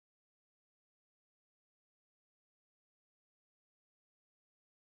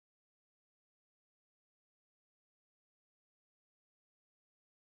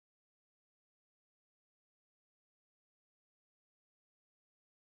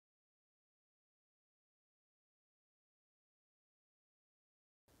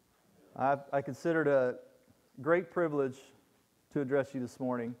I consider it a great privilege to address you this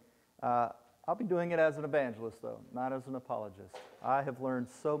morning. I'll be doing it as an evangelist, though, not as an apologist. I have learned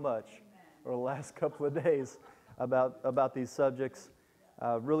so much over the last couple of days about these subjects.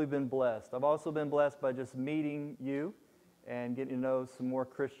 I've really been blessed. I've also been blessed by just meeting you and getting to know some more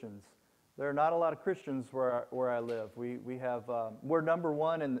Christians. There are not a lot of Christians where I live. We're number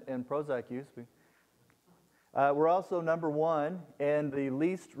one in Prozac use. We're also number one in the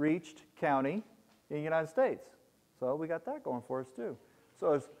least reached county in the United States. So we got that going for us too.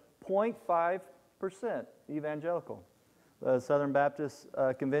 So it's 0.5% evangelical. The Southern Baptist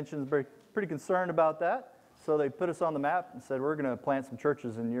Convention is pretty concerned about that. So they put us on the map and said, we're going to plant some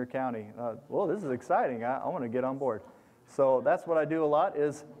churches in your county. Well, this is exciting. I want to get on board. So that's what I do a lot,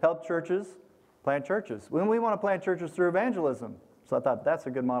 is help churches plant churches. When we want to plant churches through evangelism. So I thought that's a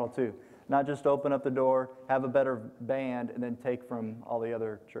good model too. Not just open up the door, have a better band, and then take from all the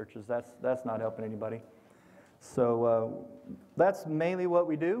other churches. That's not helping anybody. So that's mainly what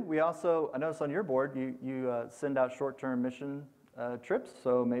we do. We also, I noticed on your board, you send out short-term mission trips.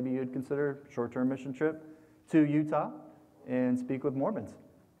 So maybe you'd consider a short-term mission trip to Utah and speak with Mormons.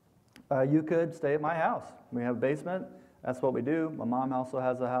 You could stay at my house. We have a basement. That's what we do. My mom also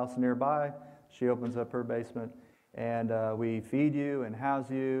has a house nearby. She opens up her basement, and we feed you and house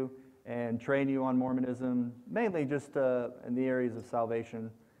you and train you on Mormonism, mainly just in the areas of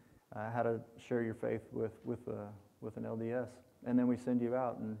salvation, how to share your faith with an LDS. And then we send you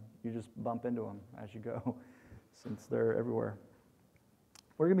out, and you just bump into them as you go, since they're everywhere.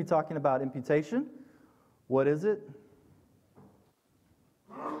 We're going to be talking about imputation. What is it?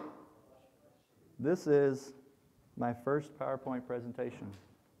 This is my first PowerPoint presentation.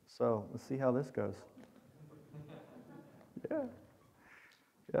 So let's see how this goes.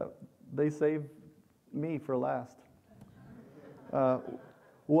 Yeah, they saved me for last.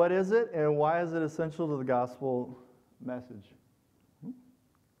 What is it, and why is it essential to the gospel message?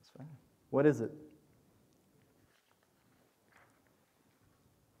 That's fine. What is it?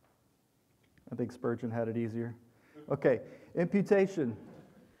 I think Spurgeon had it easier. Okay, imputation.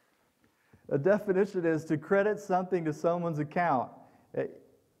 A definition is to credit something to someone's account.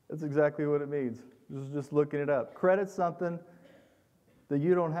 That's exactly what it means. Just looking it up. Credit something that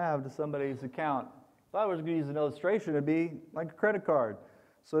you don't have to somebody's account. If I was going to use an illustration, it'd be like a credit card.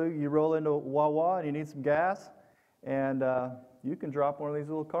 So you roll into Wawa and you need some gas, and you can drop one of these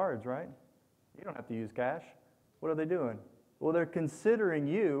little cards, right? You don't have to use cash. What are they doing? Well, they're considering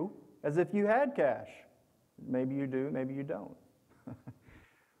you as if you had cash. Maybe you do, maybe you don't.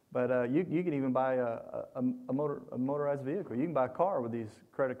 But you can even buy a motorized vehicle. You can buy a car with these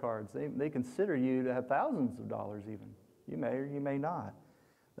credit cards. They consider you to have thousands of dollars even. You may or you may not.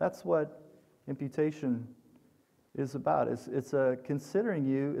 That's what imputation is about. It's considering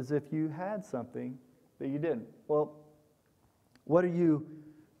you as if you had something that you didn't. Well, what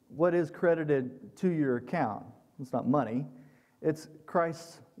is credited to your account? It's not money. It's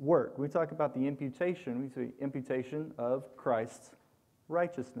Christ's work. When we talk about the imputation, we say imputation of Christ's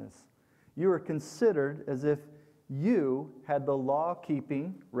righteousness. You are considered as if you had the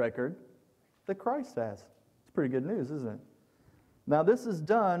law-keeping record that Christ has. It's pretty good news, isn't it? Now, this is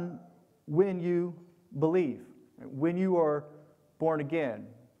done when you believe, when you are born again,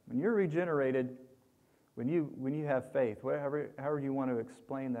 when you're regenerated, when you have faith, however you want to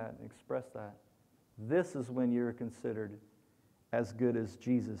explain that and express that. This is when you're considered as good as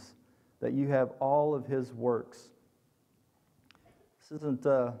Jesus, that you have all of his works. This hasn't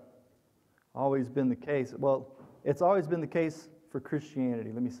always been the case. Well, it's always been the case for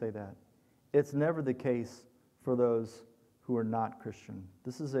Christianity. Let me say that. It's never the case for those who are not Christian.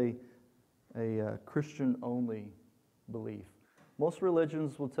 This is a Christian-only belief. Most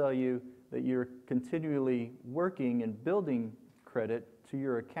religions will tell you that you're continually working and building credit to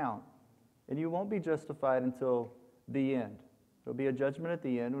your account, and you won't be justified until the end. There'll be a judgment at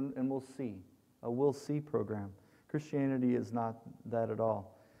the end, and we'll see. A we'll see program. Christianity is not that at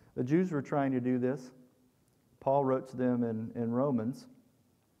all. The Jews were trying to do this. Paul wrote to them in Romans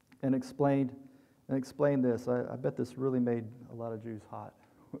and explained this. I bet this really made a lot of Jews hot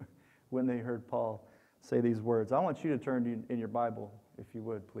when they heard Paul say these words. I want you to turn in your Bible, if you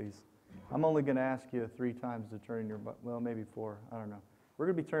would, please. I'm only going to ask you 3 times to turn in your Bible. Well, maybe 4. I don't know. We're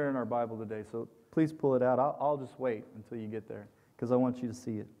going to be turning in our Bible today, so please pull it out. I'll just wait until you get there, because I want you to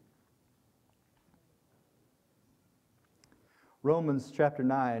see it. Romans chapter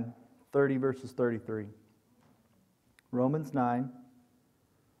 9, 30 verses 33. Romans 9,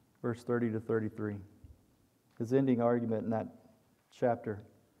 verse 30 to 33. His ending argument in that chapter.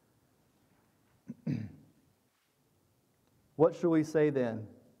 What shall we say then?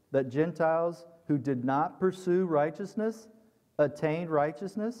 that Gentiles who did not pursue righteousness attained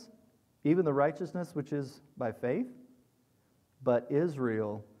righteousness, even the righteousness which is by faith? But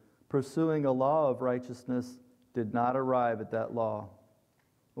Israel, pursuing a law of righteousness, did not arrive at that law.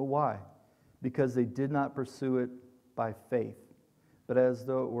 Well, why? Because they did not pursue it by faith, but as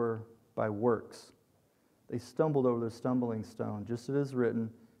though it were by works. They stumbled over the stumbling stone, just as it is written,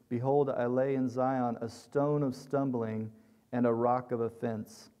 Behold, I lay in Zion a stone of stumbling and a rock of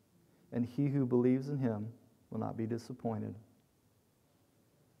offense, and he who believes in him will not be disappointed.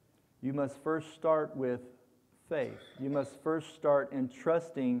 You must first start with faith. You must first start in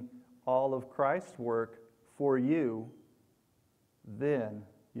trusting all of Christ's work for you. Then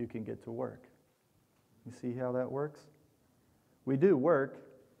you can get to work. You see how that works? We do work,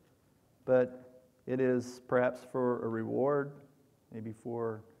 but it is perhaps for a reward, maybe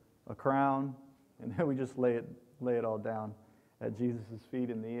for a crown, and then we just lay it all down at Jesus' feet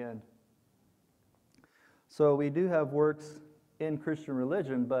in the end. So we do have works in Christian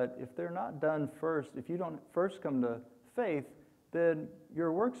religion, but if they're not done first, if you don't first come to faith, then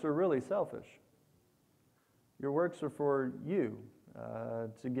your works are really selfish. Your works are for you,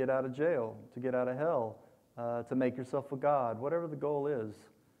 to get out of jail, to get out of hell, to make yourself a god, whatever the goal is.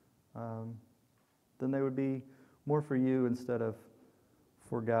 Then they would be more for you instead of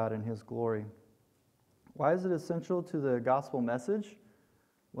for God and His glory. Why is it essential to the gospel message?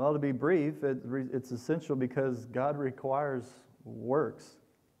 Well, to be brief, it's essential because God requires works.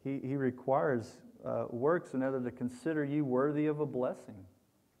 He requires works in order to consider you worthy of a blessing.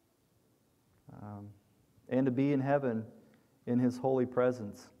 And to be in heaven in His holy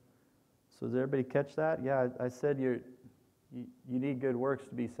presence. So does everybody catch that? Yeah, I said you need good works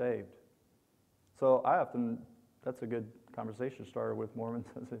to be saved. So that's a good conversation starter with Mormons,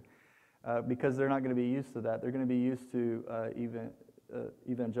 because they're not going to be used to that. They're going to be used to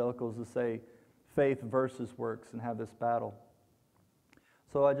evangelicals to say faith versus works and have this battle.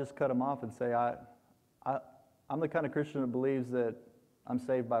 So I just cut them off and say, I'm the kind of Christian that believes that I'm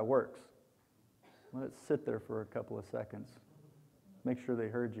saved by works. Let it sit there for a couple of seconds. Make sure they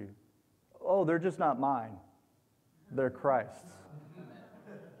heard you. Oh, they're just not mine. They're Christ's.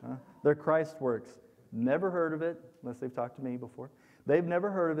 They're Christ's works. Never heard of it, unless they've talked to me before. They've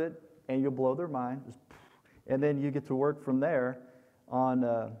never heard of it, and you'll blow their mind. And then you get to work from there on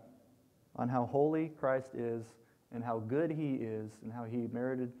how holy Christ is, and how good He is, and how He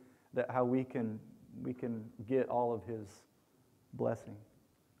merited that, how we can get all of His blessing.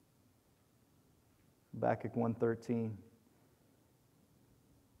 Habakkuk 1:13.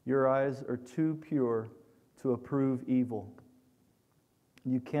 Your eyes are too pure to approve evil.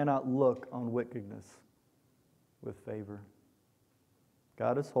 You cannot look on wickedness with favor.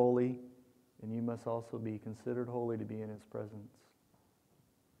 God is holy, and you must also be considered holy to be in His presence.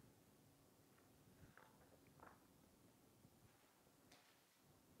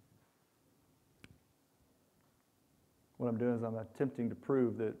 What I'm doing is I'm attempting to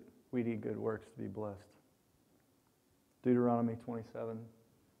prove that we need good works to be blessed. Deuteronomy 27,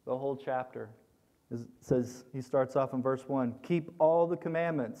 the whole chapter says, he starts off in verse 1, keep all the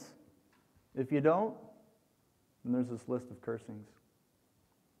commandments. If you don't, then there's this list of cursings.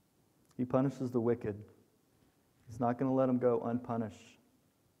 He punishes the wicked. He's not going to let them go unpunished.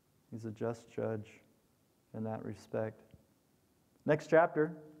 He's a just judge in that respect. Next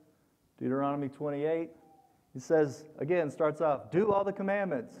chapter, Deuteronomy 28, he says, again, starts off, do all the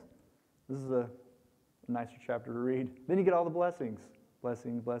commandments. This is a nicer chapter to read. Then you get all the blessings.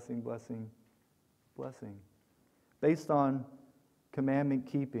 Blessing, blessing, blessing, blessing. Based on commandment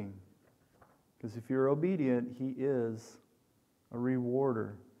keeping. Because if you're obedient, He is a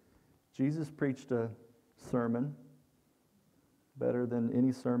rewarder. Jesus preached a sermon, better than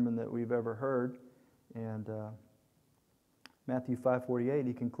any sermon that we've ever heard. And Matthew 5:48,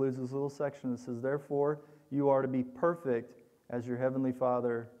 He concludes this little section that says, therefore, you are to be perfect as your heavenly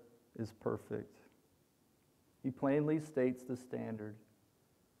Father is perfect. He plainly states the standard.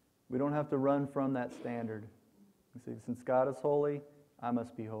 We don't have to run from that standard. You see, since God is holy, I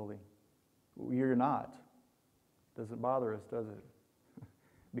must be holy. You're not. Doesn't bother us, does it?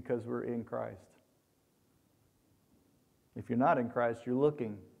 Because we're in Christ. If you're not in Christ, you're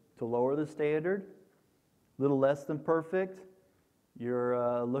looking to lower the standard, a little less than perfect.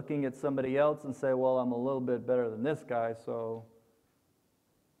 You're looking at somebody else and say, well, I'm a little bit better than this guy, so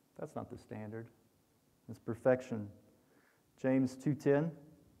that's not the standard. It's perfection. James 2:10,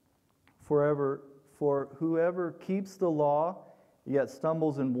 for whoever keeps the law, yet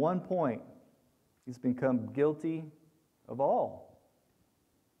stumbles in one point, he's become guilty of all.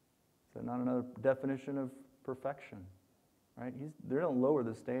 Is that not another definition of perfection? right? They don't lower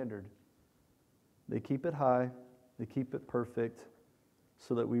the standard. They keep it high, they keep it perfect,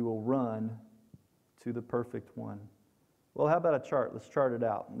 so that we will run to the perfect one. Well, how about a chart? Let's chart it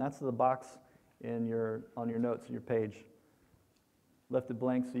out. And that's the box on your notes on your page. Left it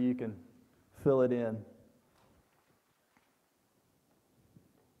blank so you can fill it in.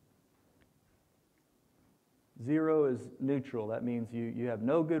 Zero is neutral. That means you have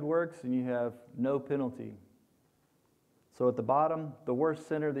no good works and you have no penalty. So at the bottom, the worst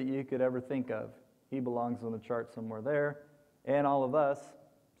sinner that you could ever think of. He belongs on the chart somewhere there. And all of us,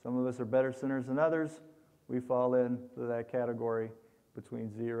 some of us are better sinners than others. We fall into that category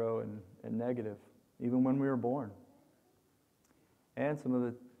between 0 and negative, even when we were born. And some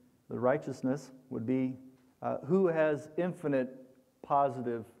of the righteousness would be who has infinite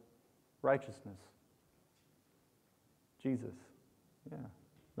positive righteousness? Jesus. Yeah.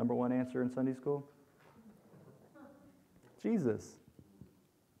 Number one answer in Sunday school? Jesus.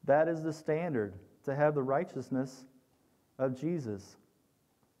 That is the standard, to have the righteousness of Jesus.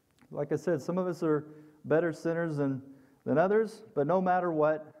 Like I said, some of us are better sinners than others, but no matter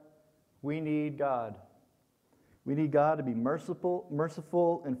what, we need God. We need God to be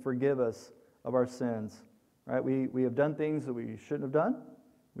merciful and forgive us of our sins. Right? We have done things that we shouldn't have done.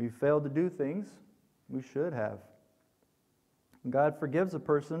 We've failed to do things we should have. When God forgives a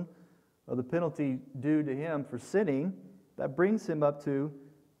person of the penalty due to him for sinning, that brings him up to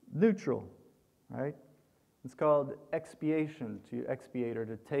neutral. Right? It's called expiation, to expiate or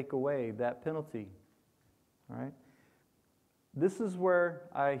to take away that penalty. All right? This is where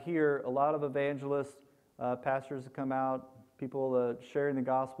I hear a lot of evangelists, pastors that come out, people sharing the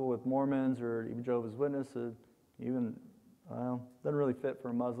gospel with Mormons or even Jehovah's Witnesses, doesn't really fit for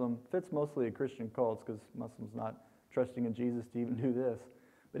a Muslim. Fits mostly a Christian cults because Muslims not trusting in Jesus to even do this.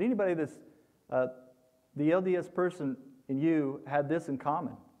 But anybody that's, the LDS person and you had this in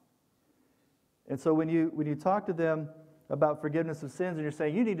common. And so when you talk to them about forgiveness of sins and you're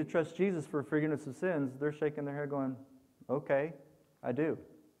saying, you need to trust Jesus for forgiveness of sins, they're shaking their head going, okay, I do.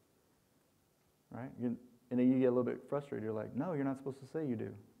 Right? And then you get a little bit frustrated. You're like, no, you're not supposed to say you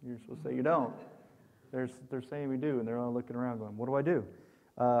do. You're supposed to say you don't. They're saying we do, and they're all looking around going, what do I do?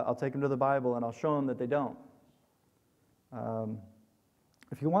 I'll take them to the Bible, and I'll show them that they don't.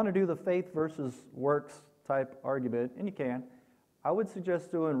 If you want to do the faith versus works type argument, and you can, I would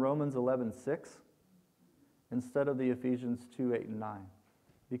suggest doing Romans 11:6 instead of the Ephesians 2:8 and 9.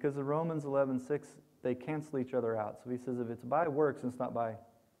 Because the Romans 11:6, they cancel each other out. So he says if it's by works, it's not by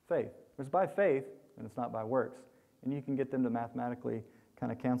faith. If it's by faith, and it's not by works. And you can get them to mathematically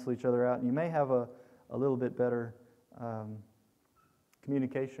kind of cancel each other out. And you may have a little bit better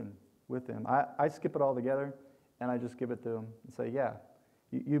communication with them. I skip it all together, and I just give it to them and say, yeah,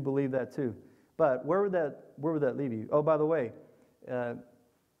 you believe that too. But where would that leave you? Oh, by the way,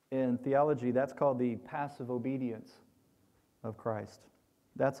 in theology, that's called the passive obedience of Christ.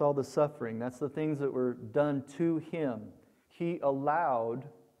 That's all the suffering. That's the things that were done to him. He allowed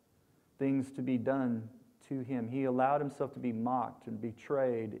things to be done to him. He allowed himself to be mocked and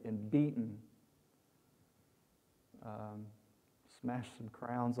betrayed and beaten. Smashed some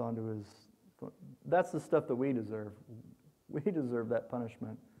crowns onto his... That's the stuff that we deserve. We deserve that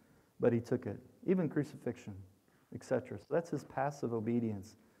punishment, but he took it. Even crucifixion, etc. So that's his passive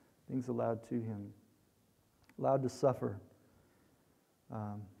obedience. Things allowed to him. Allowed to suffer.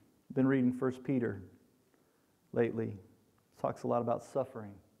 Been reading 1 Peter lately. Talks a lot about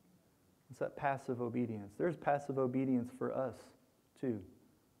suffering. It's that passive obedience. There's passive obedience for us, too.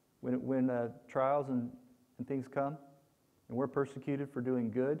 When trials and things come, and we're persecuted for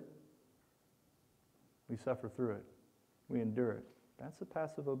doing good, we suffer through it. We endure it. That's a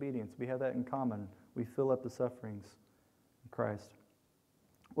passive obedience. We have that in common. We fill up the sufferings in Christ.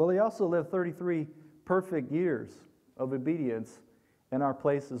 Well, he also lived 33 perfect years of obedience in our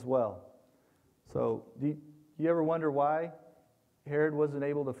place as well. So, do you ever wonder why Herod wasn't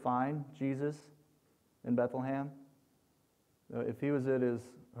able to find Jesus in Bethlehem? If he was at his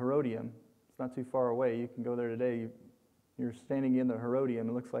Herodium, it's not too far away. You can go there today. You're standing in the Herodium.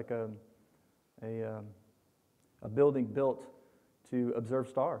 It looks like a building built to observe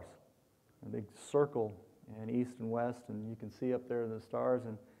stars. A big circle in east and west, and you can see up there the stars.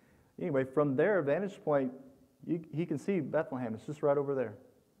 And anyway, from their vantage point, he can see Bethlehem. It's just right over there.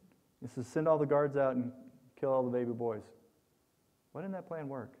 It says, send all the guards out and kill all the baby boys. Why didn't that plan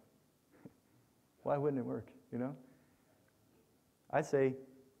work? Why wouldn't it work, I say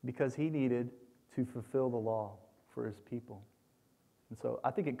because he needed to fulfill the law for his people. And so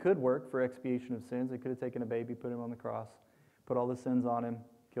I think it could work for expiation of sins. They could have taken a baby, put him on the cross, put all the sins on him,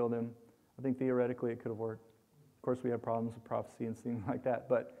 killed him. I think theoretically it could have worked. Of course, we have problems with prophecy and things like that,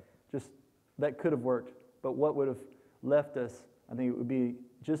 but just that could have worked. But what would have left us, I think it would be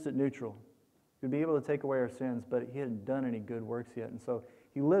just at neutral. He would be able to take away our sins, but he hadn't done any good works yet. And so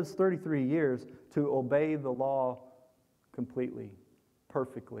he lives 33 years to obey the law completely,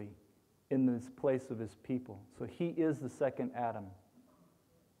 perfectly, in this place of his people. So he is the second Adam.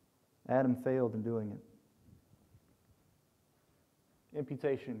 Adam failed in doing it.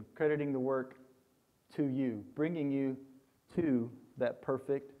 Imputation, crediting the work to you, bringing you to that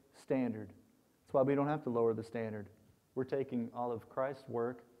perfect standard. That's why we don't have to lower the standard. We're taking all of Christ's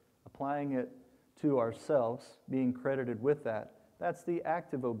work, applying it to ourselves, being credited with that. That's the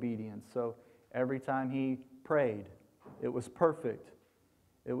active obedience. So every time he prayed, it was perfect.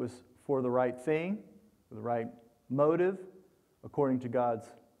 It was for the right thing, for the right motive, according to God's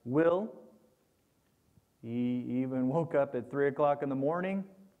will. He even woke up at 3 o'clock in the morning,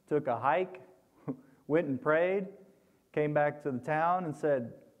 took a hike, went and prayed, came back to the town and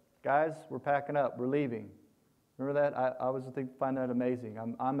said, guys, we're packing up, we're leaving. Remember that? I always find that amazing.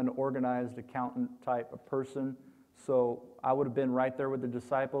 I'm an organized accountant type of person, so I would have been right there with the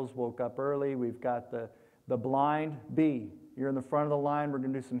disciples, woke up early. We've got the blind, B. You're in the front of the line. We're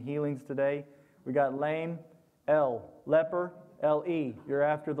going to do some healings today. We got lame, L. Leper, L-E. You're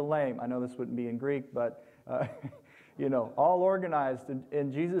after the lame. I know this wouldn't be in Greek, but, all organized.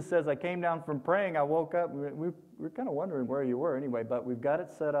 And Jesus says, I came down from praying. I woke up. We're kind of wondering where you were anyway, but we've got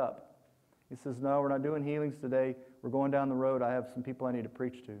it set up. He says, no, we're not doing healings today. We're going down the road. I have some people I need to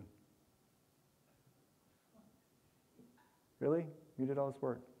preach to. Really? You did all this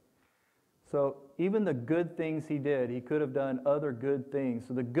work. So even the good things he did, he could have done other good things.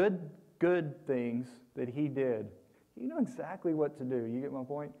 So the good things that he did, you know exactly what to do. You get my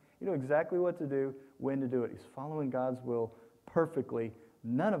point? You know exactly what to do, when to do it. He's following God's will perfectly.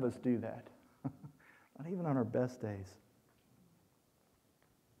 None of us do that. Not even on our best days.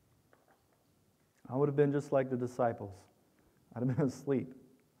 I would have been just like the disciples. I'd have been asleep.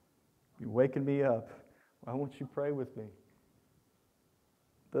 You're waking me up. Why won't you pray with me?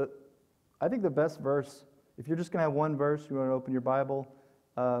 I think the best verse, if you're just going to have one verse, you want to open your Bible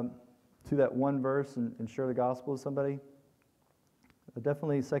to that one verse and share the gospel with somebody.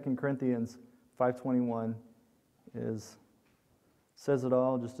 Definitely 2 Corinthians 5:21 says it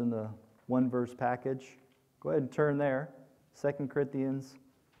all just in the one verse package. Go ahead and turn there. 2 Corinthians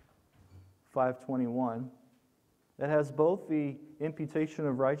 5:21. That has both the imputation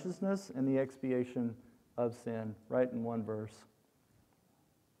of righteousness and the expiation of sin right in one verse.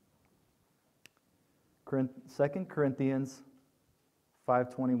 2 Corinthians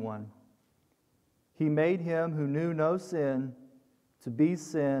 5:21. He made him who knew no sin to be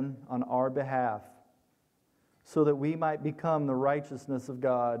sin on our behalf, so that we might become the righteousness of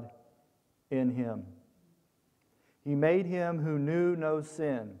God in him. He made him who knew no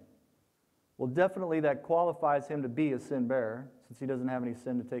sin. Well, definitely that qualifies him to be a sin bearer, since he doesn't have any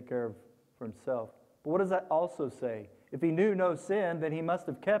sin to take care of for himself. But what does that also say? If he knew no sin, then he must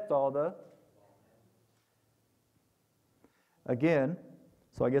have kept all the... Again,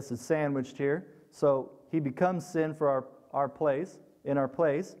 so I guess it's sandwiched here. So he becomes sin for our place, in our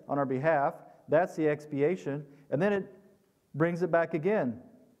place, on our behalf. That's the expiation. And then it brings it back again.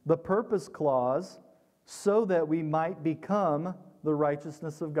 The purpose clause, so that we might become the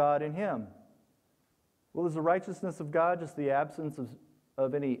righteousness of God in him. Well, is the righteousness of God just the absence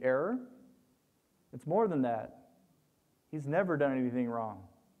of any error? It's more than that. He's never done anything wrong.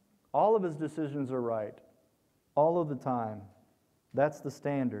 All of his decisions are right. All of the time. That's the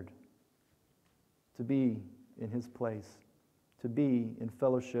standard. To be in his place. To be in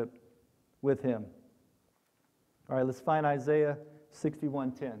fellowship with him. All right, let's find Isaiah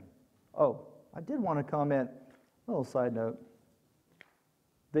 61:10. Oh, I did want to comment, a little side note.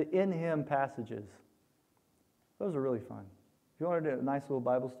 The in him passages. Those are really fun. If you want to do a nice little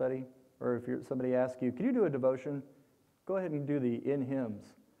Bible study, or if somebody asks you, can you do a devotion? Go ahead and do the in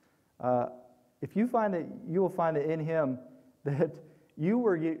hymns. If you find that, you will find that in him that you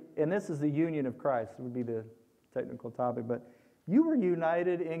were, and this is the union of Christ, it would be the technical topic, but you were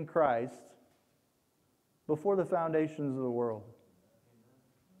united in Christ before the foundations of the world.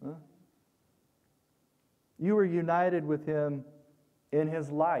 Huh? You were united with him in his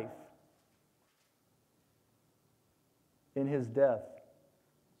life, in his death,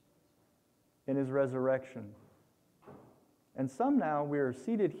 in his resurrection. And some now we are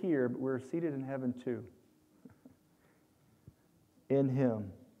seated here, but we're seated in heaven too. In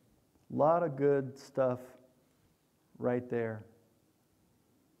him. A lot of good stuff right there.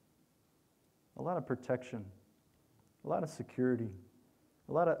 A lot of protection. A lot of security.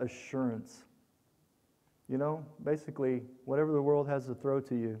 A lot of assurance. You know, basically, whatever the world has to throw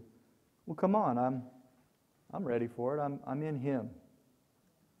to you. Well, come on, I'm ready for it. I'm in Him.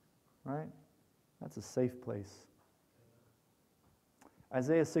 Right? That's a safe place.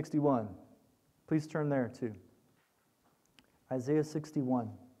 Isaiah 61. Please turn there too. Isaiah 61.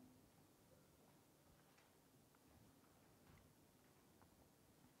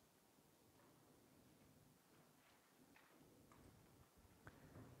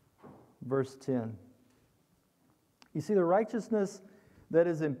 Verse 10. You see, the righteousness that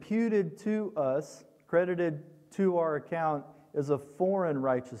is imputed to us, credited to our account, is a foreign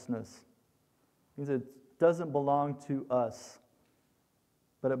righteousness. It means it doesn't belong to us,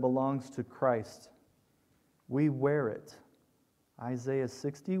 but it belongs to Christ. We wear it. Isaiah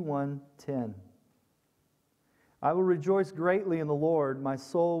 61:10. I will rejoice greatly in the Lord. My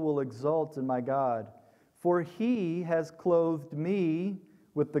soul will exult in my God. For He has clothed me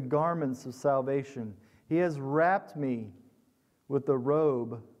with the garments of salvation. He has wrapped me with the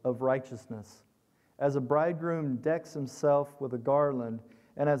robe of righteousness. As a bridegroom decks himself with a garland,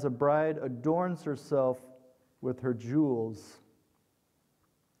 and as a bride adorns herself with her jewels.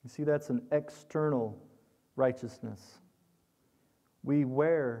 You see, that's an external righteousness. We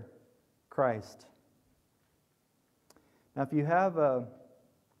wear Christ. Now, if you have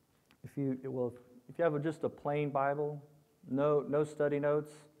just a plain Bible, no study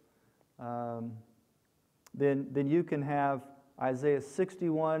notes, then you can have Isaiah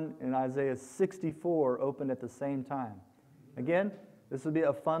 61 and Isaiah 64 open at the same time. Again, this would be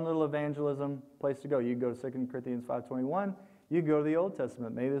a fun little evangelism place to go. You can go to 2 Corinthians 5:21. You can go to the Old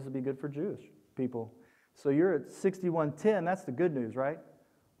Testament. Maybe this would be good for Jewish people. So you're at 61:10. That's the good news, right?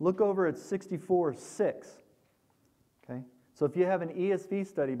 Look over at 64:6. Okay? So if you have an ESV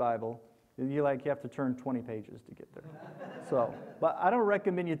study Bible, you have to turn 20 pages to get there. But I don't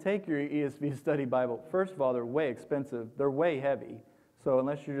recommend you take your ESV study Bible. First of all, they're way expensive. They're way heavy. So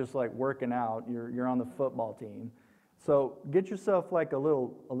unless you're just like working out, you're on the football team. So get yourself like a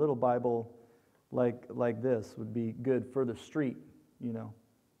little Bible like this would be good for the street, you know.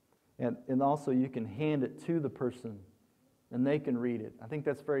 And also you can hand it to the person and they can read it. I think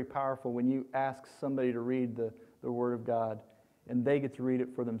that's very powerful when you ask somebody to read the Word of God and they get to read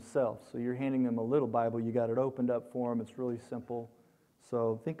it for themselves. So you're handing them a little Bible, you got it opened up for them, it's really simple.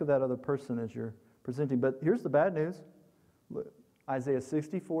 So think of that other person as you're presenting. But here's the bad news. Look, Isaiah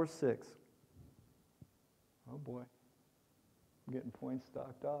 64:6. Oh boy. I'm getting points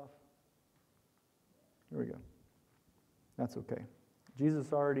stocked off. Here we go. That's okay.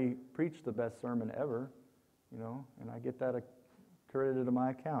 Jesus already preached the best sermon ever, you know, and I get that credited to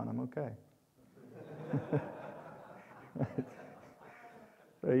my account. I'm okay.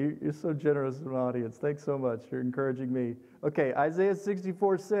 You're so generous in the audience. Thanks so much. You're encouraging me. Okay, Isaiah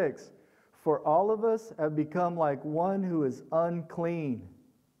 64:6. For all of us have become like one who is unclean,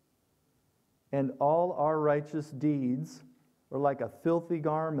 and all our righteous deeds are like a filthy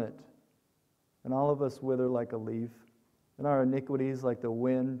garment, and all of us wither like a leaf, and our iniquities like the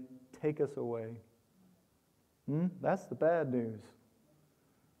wind take us away. That's the bad news.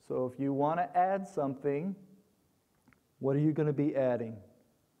 So if you want to add something, what are you going to be adding?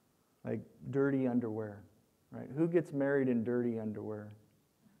 Like dirty underwear, right? Who gets married in dirty underwear?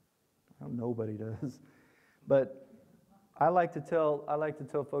 Well, nobody does. But I like to tell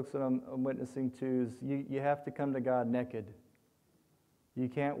folks that I'm witnessing to is you have to come to God naked. You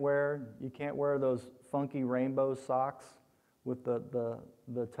can't wear those funky rainbow socks with the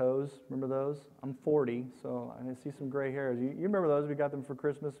toes. Remember those? I'm 40, so I see some gray hairs. You remember those? We got them for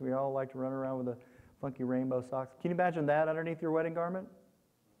Christmas. We all like to run around with the funky rainbow socks. Can you imagine that underneath your wedding garment?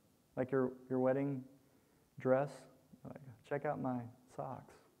 Like your wedding dress? Like, check out my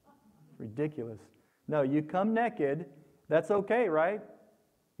socks. It's ridiculous. No, you come naked. That's okay, right?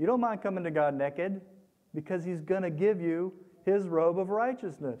 You don't mind coming to God naked because He's going to give you His robe of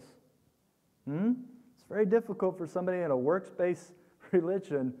righteousness. It's very difficult for somebody in a works-based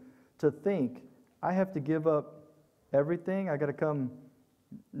religion to think, I have to give up everything. I got to come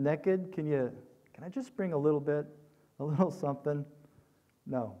naked. Can I just bring a little something?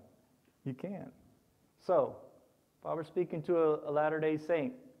 No, you can't. So, if I were speaking to a Latter-day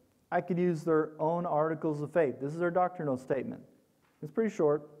Saint, I could use their own articles of faith. This is their doctrinal statement. It's pretty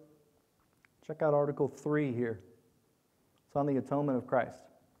short. Check out Article 3 here. It's on the atonement of Christ.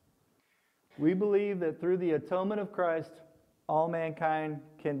 We believe that through the atonement of Christ, all mankind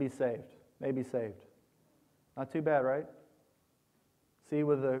can be saved, may be saved. Not too bad, right? See,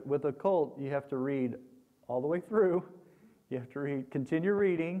 with a cult, you have to read all the way through. You have to continue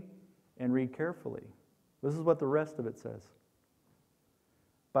reading and read carefully. This is what the rest of it says.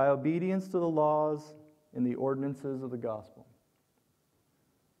 By obedience to the laws in the ordinances of the gospel.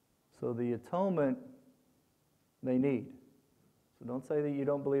 So the atonement they need. So don't say that you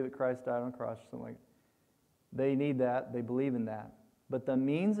don't believe that Christ died on a cross or something like that. They need that. They believe in that. But the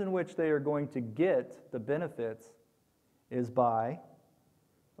means in which they are going to get the benefits is by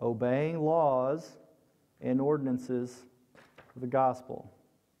obeying laws and ordinances of the gospel.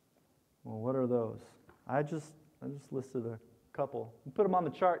 Well, what are those? I just listed a couple. We'll put them on the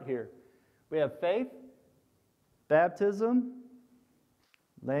chart here. We have faith, baptism,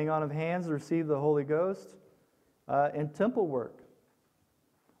 laying on of hands to receive the Holy Ghost, and temple work.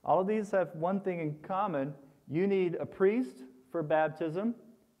 All of these have one thing in common. You need a priest for baptism.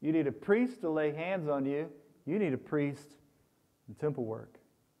 You need a priest to lay hands on you. You need a priest in temple work.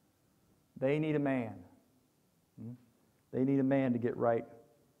 They need a man. They need a man to get right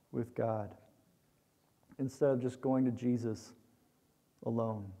with God instead of just going to Jesus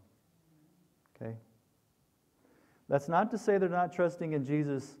alone. Okay? That's not to say they're not trusting in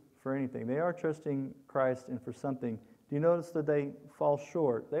Jesus for anything. They are trusting Christ and for something. Do you notice that they fall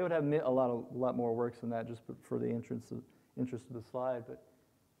short? They would have a lot more works than that just for the interest of the slide. But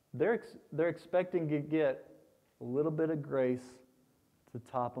they're expecting to get a little bit of grace to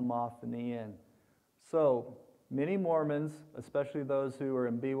top them off in the end. So many Mormons, especially those who are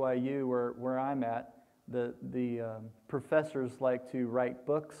in BYU, where I'm at, the professors like to write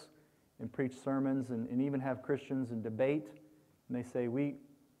books and preach sermons and even have Christians in debate. And they say, we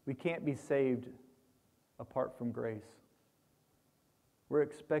can't be saved apart from grace. We're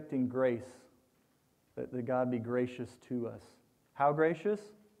expecting grace, that God be gracious to us. How gracious?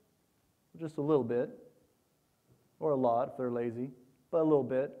 Just a little bit, or a lot if they're lazy, but a little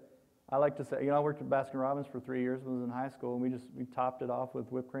bit. I like to say, I worked at Baskin-Robbins for 3 years when I was in high school, and we topped it off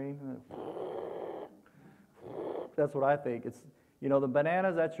with whipped cream. That's what I think. It's, the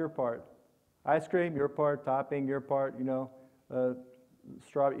bananas, that's your part. Ice cream, your part. Topping, your part.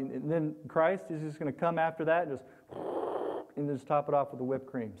 Strawberry, and then Christ is just going to come after that and just top it off with the whipped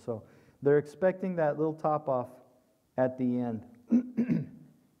cream. So they're expecting that little top off at the end.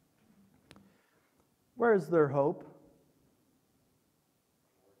 Where is their hope?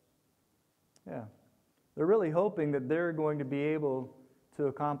 Yeah. They're really hoping that they're going to be able to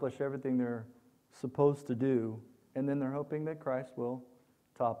accomplish everything they're supposed to do, and then they're hoping that Christ will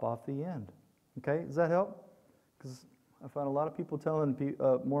top off the end. Okay, does that help? Because I find a lot of people telling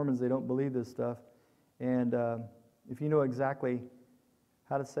Mormons they don't believe this stuff, and if you know exactly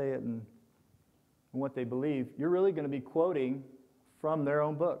how to say it and what they believe, you're really going to be quoting from their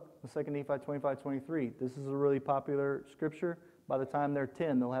own book, 2 Nephi 25:23. This is a really popular scripture. By the time they're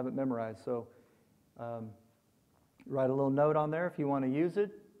 10, they'll have it memorized. So write a little note on there if you want to use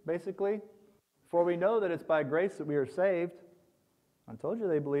it, basically. For we know that it's by grace that we are saved. I told you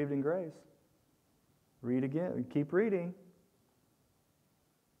they believed in grace. Read again. Keep reading.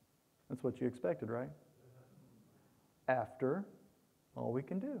 That's what you expected, right? After all we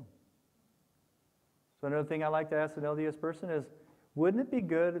can do. So another thing I like to ask an LDS person is, wouldn't it be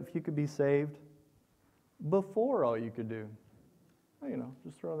good if you could be saved before all you could do? Well,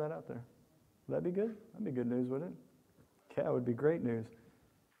 just throw that out there. Would that be good? That'd be good news, wouldn't it? Yeah, it would be great news.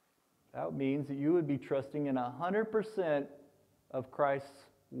 That means that you would be trusting in 100% of Christ's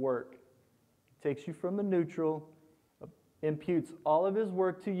work. Takes you from the neutral, imputes all of his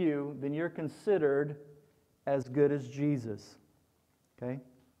work to you, then you're considered as good as Jesus. Okay?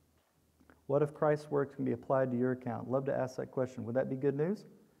 What if Christ's work can be applied to your account? Love to ask that question. Would that be good news?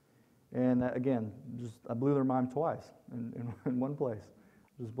 And again, I blew their mind twice in one place.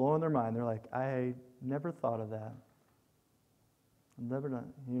 Just blowing their mind. They're like, I never thought of that. I've never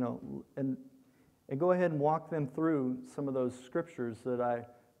done, and go ahead and walk them through some of those scriptures that I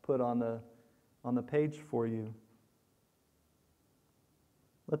put on the page for you.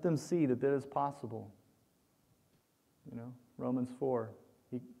 Let them see that is possible. Romans 4.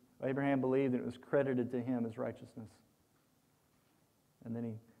 Abraham believed and it was credited to him as righteousness. And then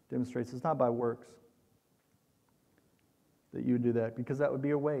he demonstrates it's not by works that you would do that, because that would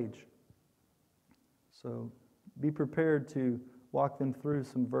be a wage. So be prepared to walk them through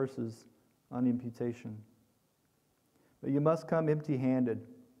some verses on imputation. But you must come empty-handed.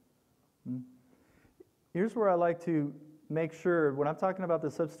 Here's where I like to make sure, when I'm talking about the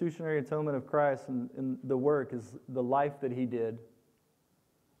substitutionary atonement of Christ and the work is the life that he did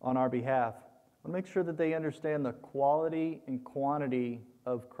on our behalf, I want to make sure that they understand the quality and quantity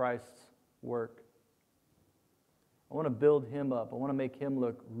of Christ's work. I want to build him up. I want to make him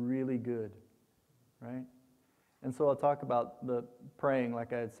look really good, right? And so I'll talk about the praying,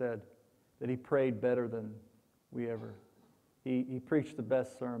 like I had said, that he prayed better than we ever. He preached the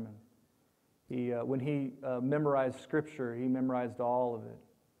best sermon. When he memorized Scripture, he memorized all of it.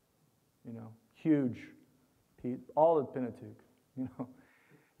 Huge. All of the Pentateuch.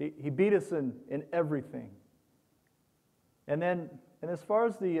 He beat us in everything. And as far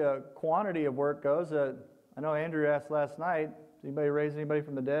as the quantity of work goes, I know Andrew asked last night, did anybody raise anybody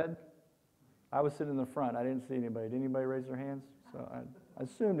from the dead? I was sitting in the front. I didn't see anybody. Did anybody raise their hands? So I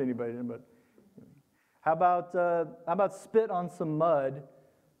assumed anybody didn't, but how about spit on some mud,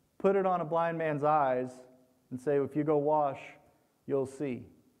 put it on a blind man's eyes, and say, if you go wash, you'll see.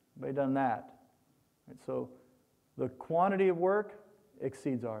 Anybody done that? Right, so the quantity of work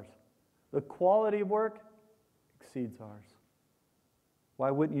exceeds ours. The quality of work exceeds ours.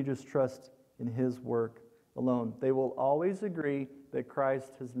 Why wouldn't you just trust in His work alone? They will always agree that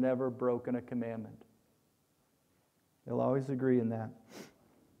Christ has never broken a commandment. They'll always agree in that.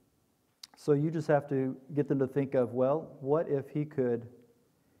 So you just have to get them to think of, well, what if He could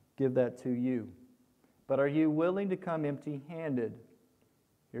give that to you? But are you willing to come empty-handed?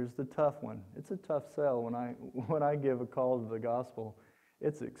 Here's the tough one. It's a tough sell when I give a call to the gospel.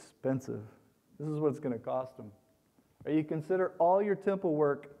 It's expensive. This is what it's going to cost them. Or you consider all your temple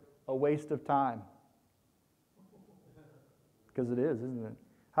work a waste of time. Because it is, isn't it?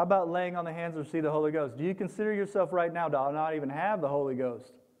 How about laying on the hands or receive the Holy Ghost? Do you consider yourself right now to not even have the Holy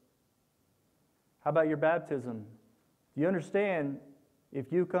Ghost? How about your baptism? Do you understand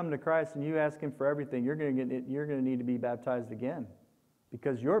if you come to Christ and you ask Him for everything, you're going to need to be baptized again?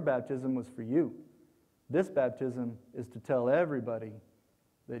 Because your baptism was for you. This baptism is to tell everybody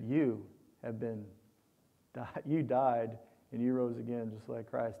that you died and you rose again just like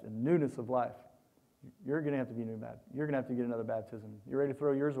Christ in newness of life. You're going to have to be new baptized. You're going to have to get another baptism. You ready to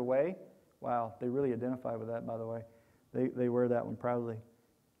throw yours away? Wow, they really identify with that, by the way. They wear that one proudly.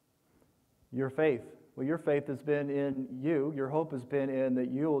 Your faith. Well, your faith has been in you. Your hope has been in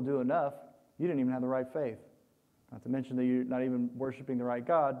that you will do enough. You didn't even have the right faith. Not to mention that you're not even worshiping the right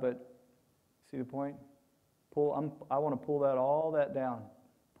God, but see the point? I want to pull all that down.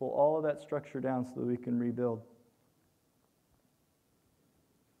 Pull all of that structure down so that we can rebuild.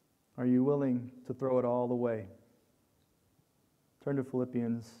 Are you willing to throw it all away? Turn to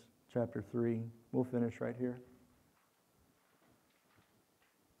Philippians chapter 3. We'll finish right here.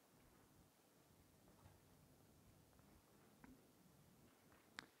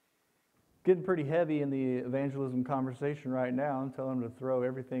 Getting pretty heavy in the evangelism conversation right now. I'm telling them to throw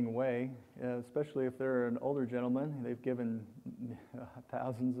everything away, especially if they're an older gentleman. They've given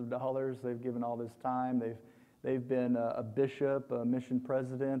thousands of dollars. They've given all this time. They've been a bishop, a mission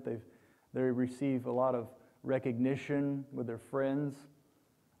president. They receive a lot of recognition with their friends,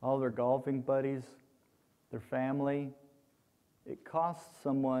 all their golfing buddies, their family. It costs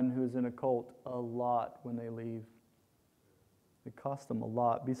someone who's in a cult a lot when they leave. It costs them a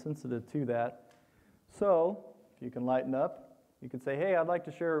lot. Be sensitive to that. So, if you can lighten up, you can say, hey, I'd like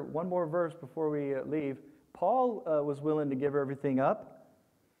to share one more verse before we leave. Paul was willing to give everything up.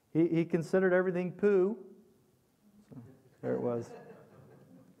 He considered everything poo. So, there it was.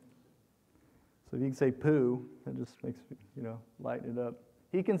 So if you can say poo, that just makes me, lighten it up.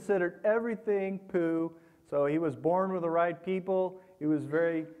 He considered everything poo. So he was born with the right people. He was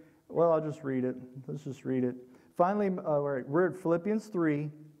I'll just read it. Let's just read it. Finally, we're at Philippians 3,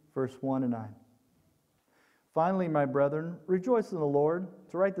 verse 1 and 9. Finally, my brethren, rejoice in the Lord.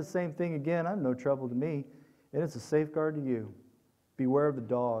 To write the same thing again, I'm no trouble to me, and it's a safeguard to you. Beware of the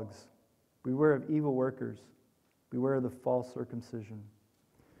dogs. Beware of evil workers. Beware of the false circumcision.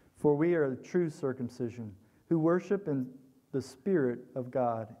 For we are the true circumcision, who worship in the Spirit of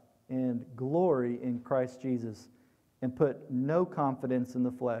God and glory in Christ Jesus, and put no confidence in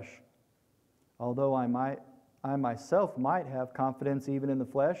the flesh. Although I myself might have confidence even in the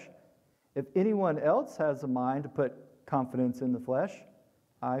flesh, if anyone else has a mind to put confidence in the flesh,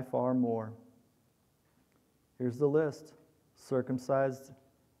 I far more. Here's the list. Circumcised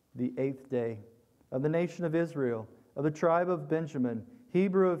the 8th day, of the nation of Israel, of the tribe of Benjamin,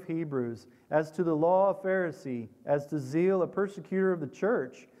 Hebrew of Hebrews, as to the law a Pharisee, as to zeal a persecutor of the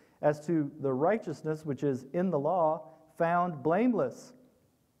church, as to the righteousness which is in the law, found blameless.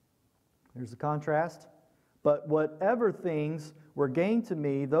 There's the contrast. But whatever things were gained to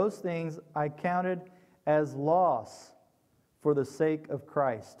me, those things I counted as loss for the sake of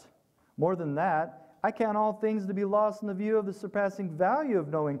Christ. More than that, I count all things to be lost in the view of the surpassing value of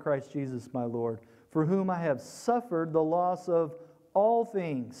knowing Christ Jesus my Lord, for whom I have suffered the loss of all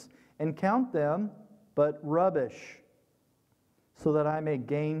things, and count them but rubbish, so that I may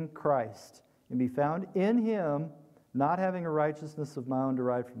gain Christ, and be found in Him, not having a righteousness of my own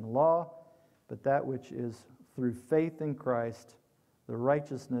derived from the law, but that which is through faith in Christ, the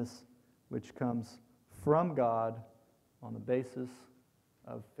righteousness which comes from God on the basis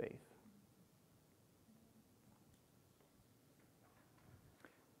of faith.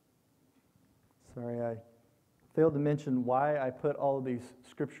 Sorry, I failed to mention why I put all of these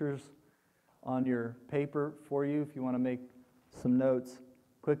scriptures on your paper for you if you want to make some notes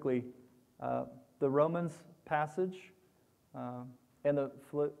quickly. The Romans passage and the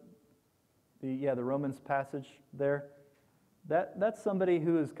Romans passage there, that's somebody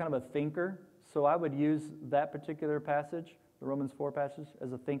who is kind of a thinker. So I would use that particular passage, the Romans 4 passage,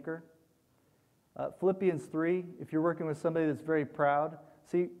 as a thinker. Philippians 3, if you're working with somebody that's very proud,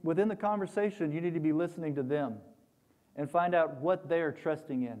 see, within the conversation, you need to be listening to them and find out what they are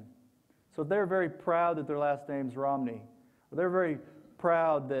trusting in. So if they're very proud that their last name's Romney, or they're very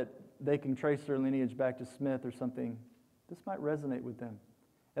proud that they can trace their lineage back to Smith or something, this might resonate with them.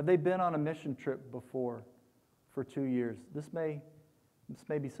 Have they been on a mission trip before for 2 years? This may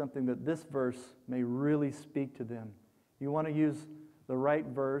be something that this verse may really speak to them. You want to use the right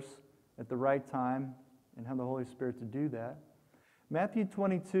verse at the right time and have the Holy Spirit to do that. Matthew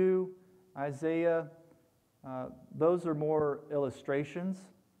 22, Isaiah, those are more illustrations.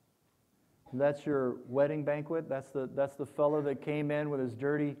 That's your wedding banquet. That's the fellow that came in with his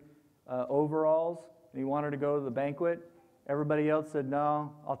dirty overalls, and he wanted to go to the banquet. Everybody else said,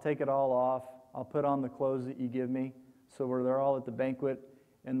 no, I'll take it all off. I'll put on the clothes that you give me. So where they're all at the banquet,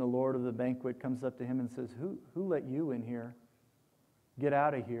 and the Lord of the banquet comes up to him and says, who let you in here? Get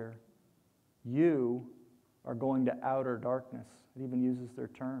out of here. You are going to outer darkness. It even uses their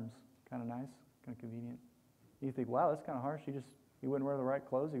terms. Kind of nice, kind of convenient. You think, wow, that's kind of harsh. He wouldn't wear the right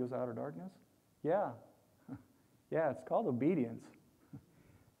clothes. He goes outer darkness. Yeah. Yeah, it's called obedience.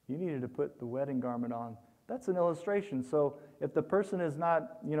 You needed to put the wedding garment on. That's an illustration. So if the person is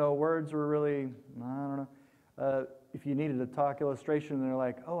not, words were really, I don't know. If you needed to talk illustration and they're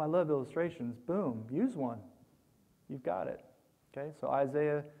like, oh, I love illustrations, boom, use one. You've got it. Okay, so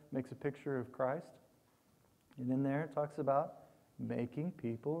Isaiah makes a picture of Christ. And in there it talks about making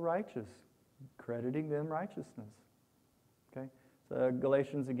people righteous, crediting them righteousness. Okay, so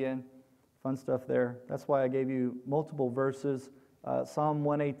Galatians again, fun stuff there. That's why I gave you multiple verses. Psalm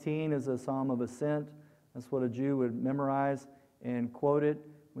 118 is a psalm of ascent. That's what a Jew would memorize and quote it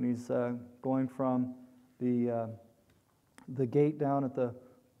when he's going from the gate down at the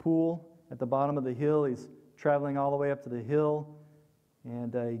pool at the bottom of the hill. He's traveling all the way up to the hill,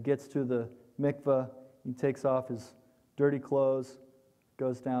 and he gets to the mikveh. He takes off his dirty clothes,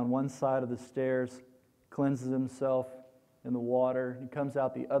 goes down one side of the stairs, cleanses himself in the water. He comes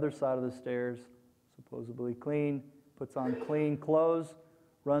out the other side of the stairs, supposedly clean, puts on clean clothes,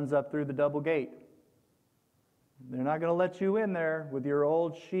 runs up through the double gate. They're not going to let you in there with your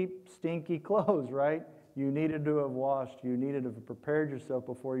old sheep, stinky clothes, right? You needed to have washed. You needed to have prepared yourself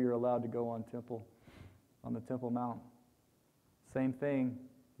before you're allowed to go on the Temple Mount. Same thing.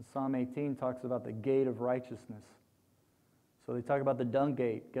 Psalm 18 talks about the gate of righteousness. So they talk about the dung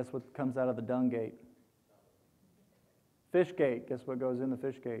gate. Guess what comes out of the dung gate? Fish gate. Guess what goes in the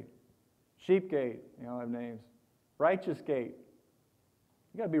fish gate? Sheep gate. They all have names. Righteous gate.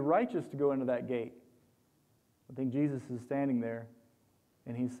 You got to be righteous to go into that gate. I think Jesus is standing there,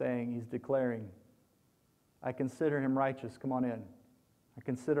 and he's declaring, I consider him righteous, come on in. I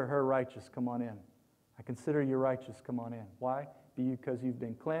consider her righteous, come on in. I consider you righteous, come on in. Why? Because you've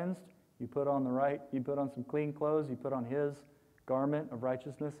been cleansed, you put on some clean clothes, you put on his garment of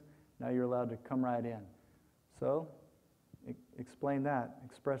righteousness, now you're allowed to come right in. So, explain that,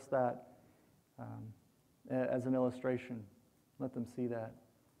 express that as an illustration. Let them see that.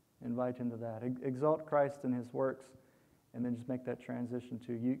 Invite into that. Exalt Christ and his works, and then just make that transition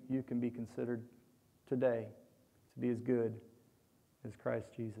to you can be considered today to be as good as Christ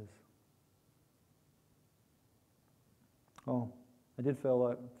Jesus. Oh, I did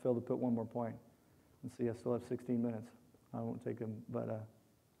fail to put one more point. Let's see, I still have 16 minutes. I won't take them, but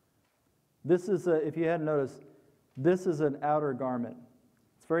this is, if you hadn't noticed, this is an outer garment.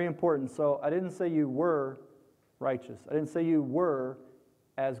 It's very important. So I didn't say you were righteous. I didn't say you were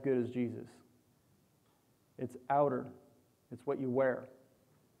as good as Jesus. It's outer. It's what you wear.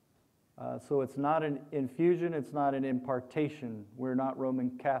 So it's not an infusion. It's not an impartation. We're not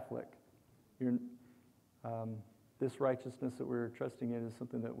Roman Catholic. This righteousness that we're trusting in is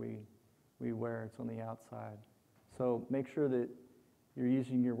something that we wear. It's on the outside. So make sure that you're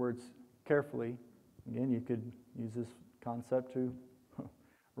using your words carefully. Again, you could use this concept to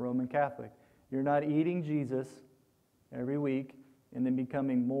Roman Catholic. You're not eating Jesus every week and then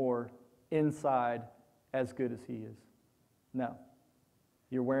becoming more inside as good as he is. No.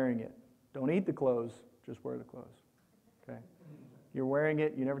 You're wearing it. Don't eat the clothes, just wear the clothes. Okay? You're wearing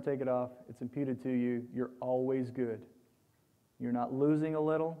it, you never take it off, it's imputed to you, you're always good. You're not losing a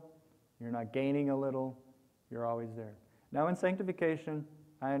little, you're not gaining a little, you're always there. Now in sanctification,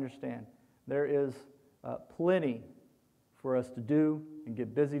 I understand. There is plenty for us to do and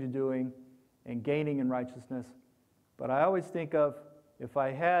get busy to doing and gaining in righteousness. But I always think of if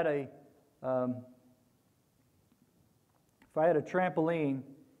I had a trampoline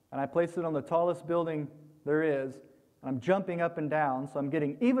and I placed it on the tallest building there is, and I'm jumping up and down, so I'm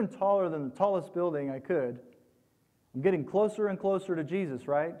getting even taller than the tallest building I could. I'm getting closer and closer to Jesus,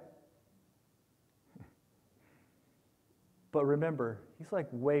 right? But remember, he's like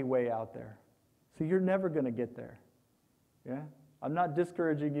way, way out there. So you're never going to get there. Yeah? I'm not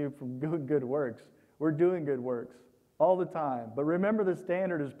discouraging you from doing good works. We're doing good works all the time. But remember, the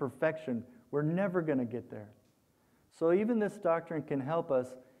standard is perfection. We're never going to get there. So even this doctrine can help us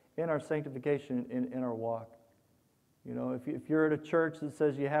in our sanctification, in our walk. You know, if you're at a church that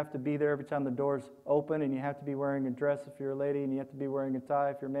says you have to be there every time the door's open, and you have to be wearing a dress if you're a lady, and you have to be wearing a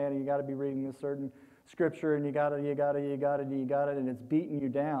tie if you're a man, and you got to be reading a certain scripture, and you got it, and it's beating you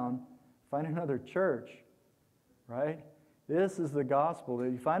down, find another church, right? This is the gospel.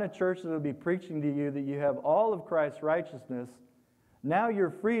 That you find a church that will be preaching to you that you have all of Christ's righteousness. Now you're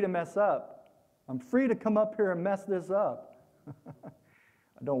free to mess up. I'm free to come up here and mess this up.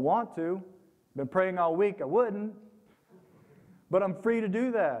 I don't want to. I've been praying all week. I wouldn't. But I'm free to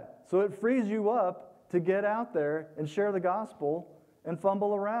do that. So it frees you up to get out there and share the gospel and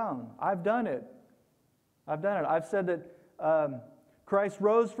fumble around. I've done it. I've said that Christ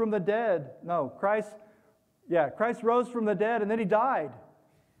rose from the dead. No, Christ rose from the dead, and then he died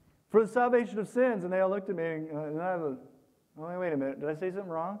for the salvation of sins. And they all looked at me, and I was, oh, wait a minute. Did I say something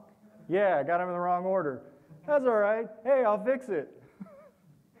wrong? Yeah, I got them in the wrong order. That's all right. Hey, I'll fix it.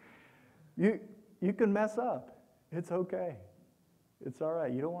 You can mess up. It's okay. It's all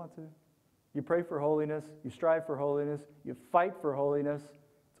right. You don't want to. You pray for holiness. You strive for holiness. You fight for holiness.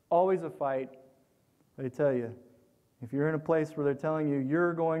 It's always a fight. I tell you, if you're in a place where they're telling you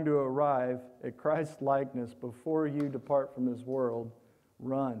you're going to arrive at Christ's likeness before you depart from this world,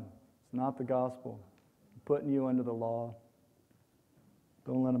 run. It's not the gospel. I'm putting you under the law.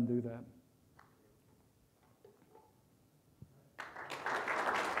 Don't let them do that.